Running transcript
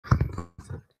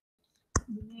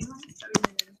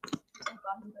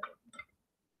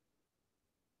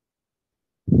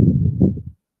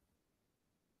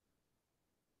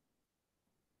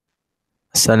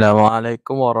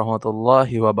Assalamualaikum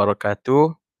warahmatullahi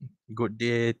wabarakatuh. Good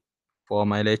day for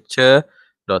my lecture,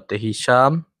 Dr.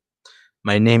 Hisham.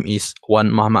 My name is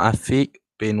Wan Muhammad Afiq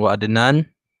bin Wa'adnan,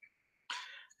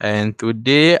 and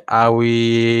today I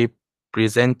will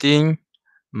presenting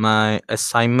my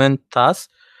assignment task,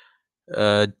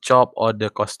 job order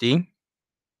costing.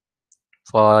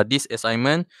 For this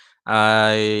assignment,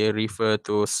 I refer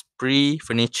to Spree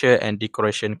Furniture and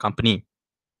Decoration Company.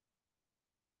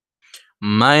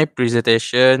 My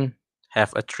presentation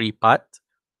have a three part.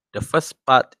 The first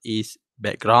part is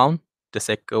background, the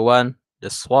second one, the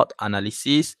SWOT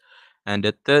analysis, and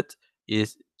the third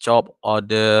is job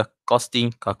order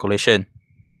costing calculation.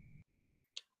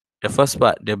 The first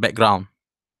part, the background.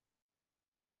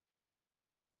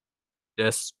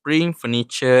 The Spring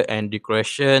Furniture and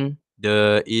Decoration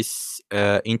is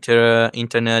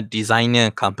internal designer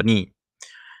company.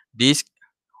 This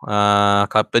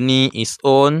company is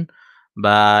owned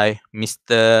by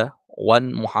Mr.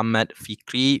 Wan Muhammad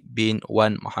Fikri bin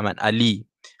Wan Muhammad Ali.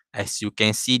 As you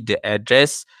can see the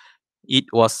address, it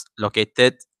was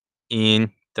located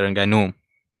in Terengganu.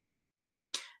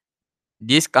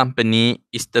 This company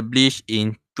established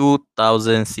in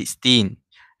 2016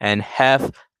 and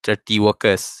have 30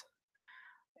 workers.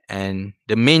 And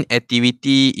the main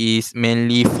activity is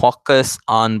mainly focused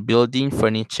on building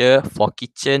furniture for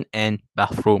kitchen and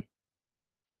bathroom.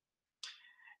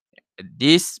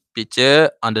 This picture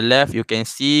on the left you can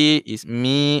see is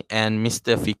me and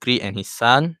Mr. Fikri and his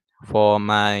son for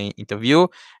my interview,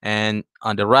 and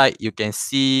on the right you can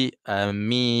see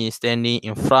me standing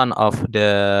in front of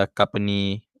the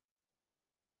company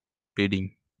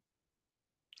building.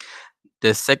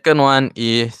 The second one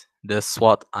is the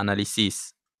SWOT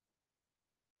analysis.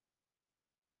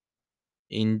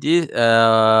 In this,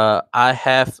 I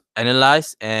have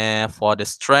analyzed for the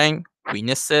strength,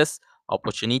 weaknesses,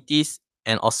 opportunities,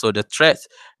 and also the threats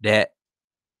that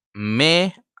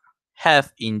may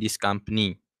have in this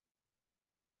company.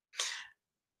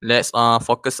 Let's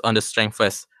focus on the strength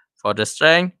first. For the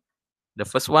strength, the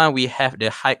first one we have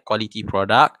the high quality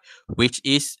product, which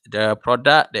is the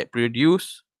product that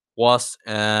produced was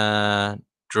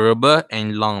durable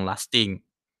and long lasting.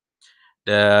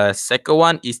 The second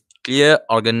one is clear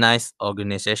organized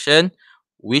organization,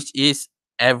 which is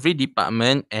every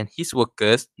department and his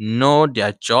workers know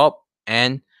their job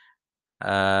and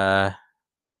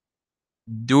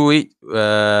do it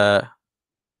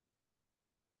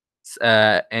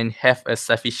and have a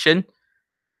sufficient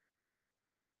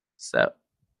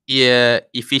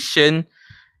efficient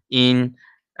in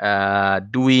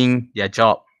doing their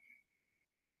job.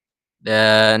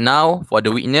 Now for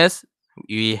the weakness,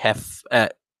 we have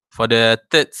for the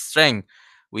third strength,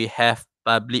 we have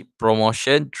public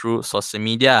promotion through social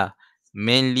media,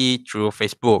 mainly through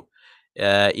Facebook.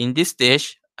 In this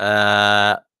stage,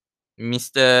 Mr.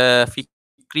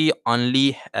 Fikri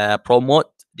only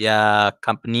promote their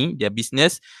company, their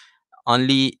business,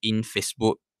 only in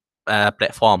Facebook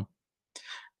platform.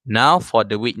 Now for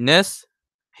the weakness,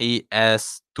 he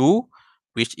has two,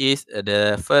 which is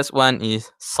the first one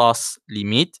is source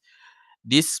limit.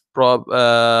 This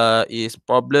is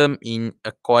problem in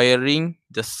acquiring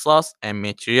the source and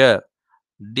material.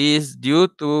 This due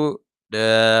to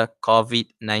the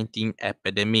COVID-19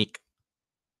 epidemic.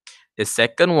 The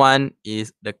second one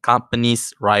is the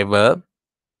company's rival.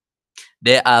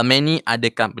 There are many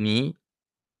other company.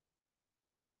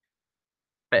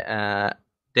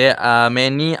 There are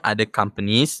many other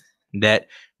companies that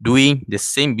doing the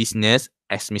same business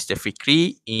as Mr.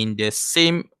 Fikri in the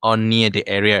same or near the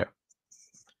area.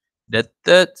 The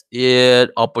third is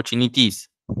opportunities.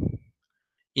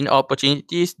 In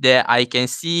opportunities that I can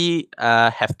see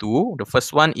have two. The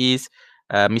first one is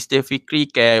Mr. Fikri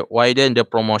can widen the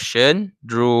promotion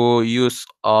through use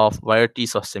of variety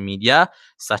social media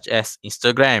such as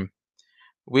Instagram,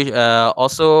 which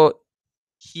also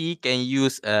he can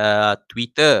use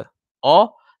Twitter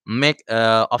or make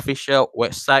a official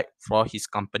website for his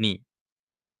company.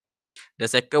 The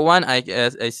second one I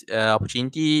guess is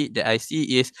opportunity that I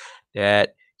see is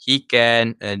that he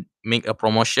can make a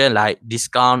promotion like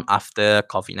discount after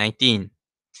COVID-19.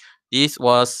 This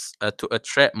was to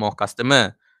attract more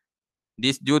customer.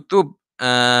 This due to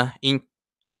in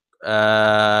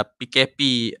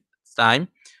PKP time,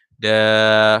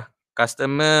 the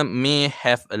customer may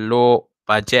have a low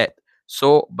budget.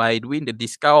 So by doing the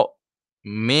discount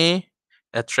may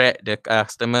attract the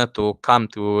customer to come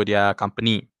to their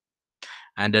company.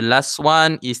 And the last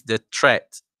one is the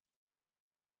threat.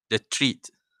 The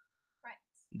treat.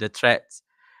 the threats.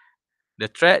 The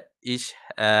threat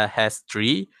has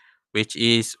three, which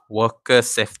is worker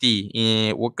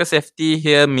safety. Worker safety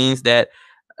here means that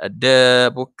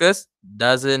the workers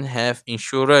doesn't have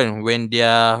insurance when they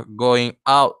are going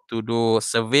out to do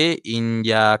survey in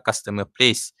their customer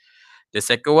place. The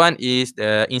second one is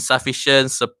the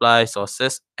insufficient supply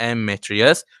sources and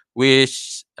materials,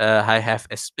 which I have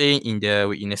explained in the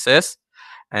witnesses.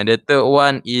 And the third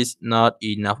one is not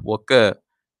enough worker.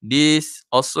 This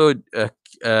also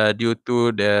due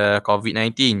to the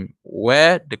COVID-19,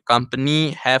 where the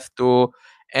company have to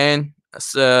end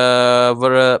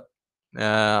several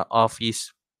of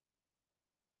his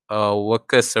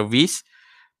worker service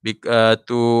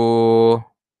to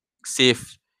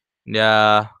save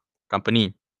their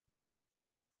company.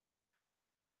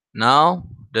 Now,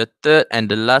 the third and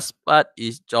the last part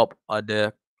is job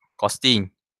order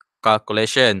costing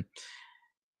calculation.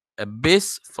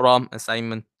 Based from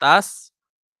assignment task,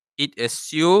 it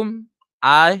assume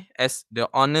I as the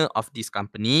owner of this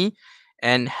company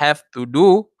and have to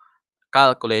do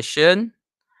calculation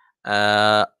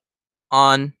uh,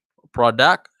 on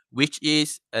product which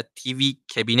is a TV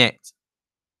cabinet.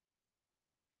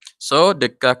 So the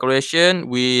calculation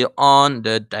will on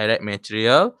the direct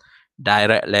material,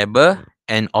 direct labor,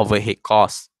 and overhead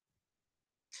cost.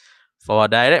 For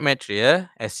direct material,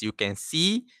 as you can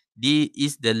see, this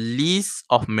is the list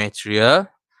of material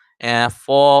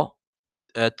for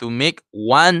to make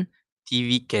one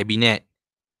TV cabinet.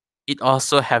 It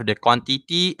also have the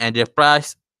quantity and the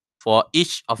price for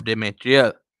each of the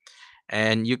material.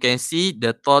 And you can see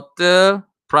the total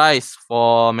price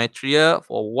for material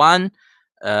for one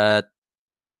uh,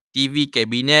 TV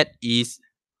cabinet is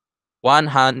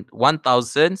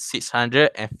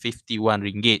 1,651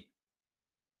 ringgit.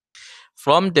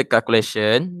 From the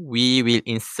calculation, we will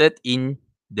insert in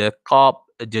the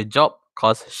job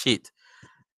cost sheet.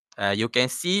 You can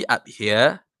see up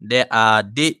here there are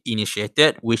date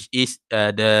initiated, which is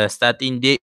the starting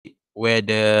date where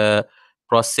the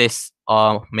process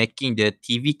of making the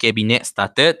TV cabinet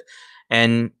started,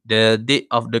 and the date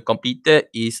of the completed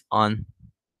is on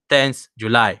 10th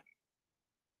July.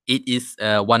 It is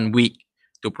 1 week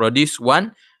to produce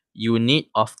one unit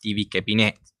of TV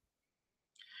cabinet.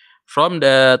 From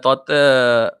the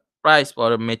total price for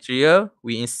the material,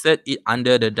 we insert it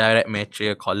under the direct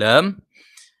material column.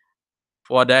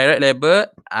 For direct labor,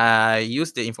 I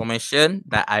use the information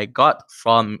that I got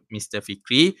from Mr.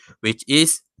 Fikri, which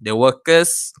is the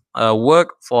workers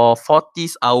work for 40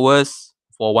 hours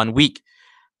for 1 week.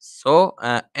 So,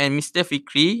 and Mr.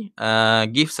 Fikri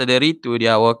give salary to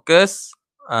their workers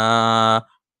 12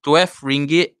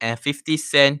 ringgit and 50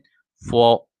 cent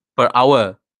for per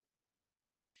hour.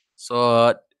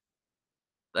 So,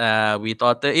 we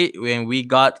total it when we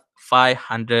got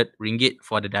 500 ringgit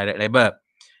for the direct labor.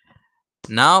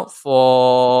 Now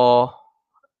for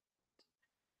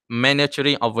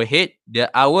manufacturing overhead,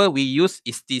 the hour we use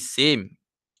is the same.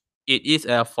 It is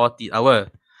a 40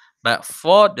 hour. But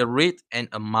for the rate and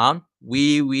amount,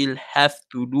 we will have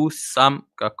to do some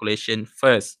calculation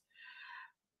first.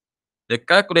 The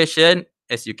calculation,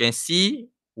 as you can see,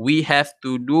 we have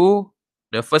to do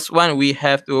the first one, we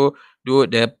have to do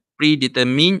the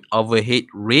predetermined overhead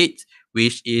rate,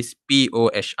 which is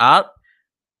POHR.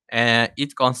 And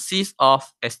it consists of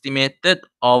estimated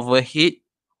overhead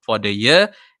for the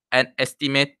year and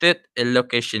estimated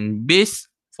allocation base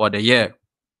for the year.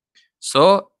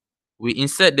 So we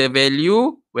insert the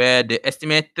value where the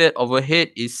estimated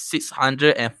overhead is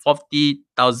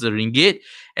 640,000 ringgit,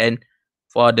 and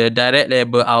for the direct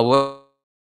labor hour,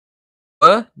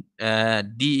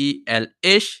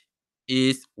 DLH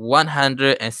is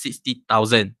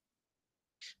 160,000.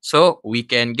 So we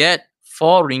can get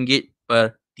 4 ringgit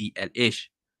per DLH.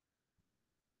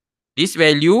 This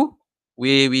value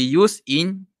we use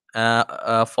in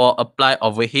for apply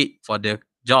overhead for the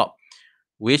job,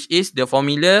 which is the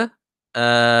formula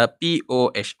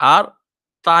POHR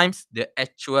times the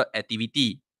actual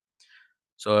activity.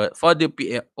 So for the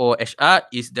POHR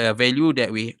is the value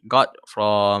that we got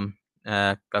from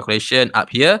calculation up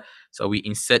here. So we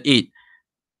insert it.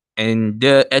 And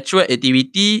the actual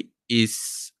activity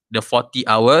is the 40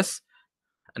 hours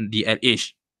and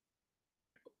DLH.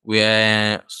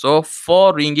 So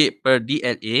 4 ringgit per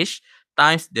DLH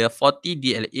times the 40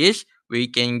 DLH, we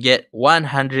can get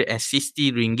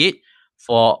 160 ringgit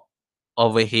for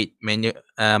overhead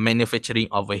manufacturing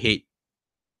overhead.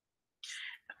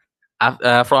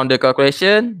 From the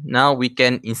calculation, now we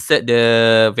can insert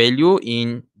the value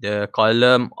in the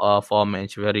column for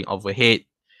manufacturing overhead.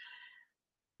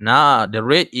 Now the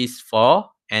rate is 4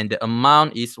 and the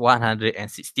amount is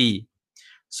 160.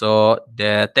 So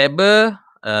the table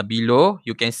below,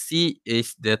 you can see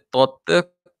is the total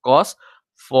cost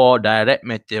for direct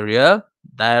material,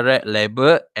 direct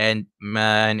labor, and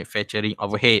manufacturing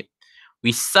overhead.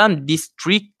 We sum these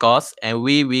three costs and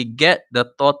we will get the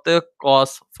total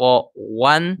cost for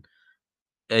one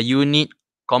unit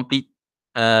complete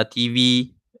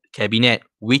TV cabinet,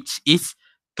 which is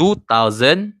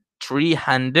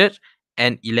 2,311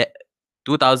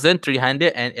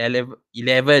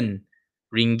 2,311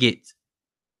 ringgit.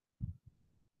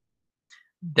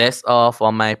 That's all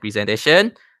for my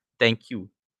presentation. Thank you.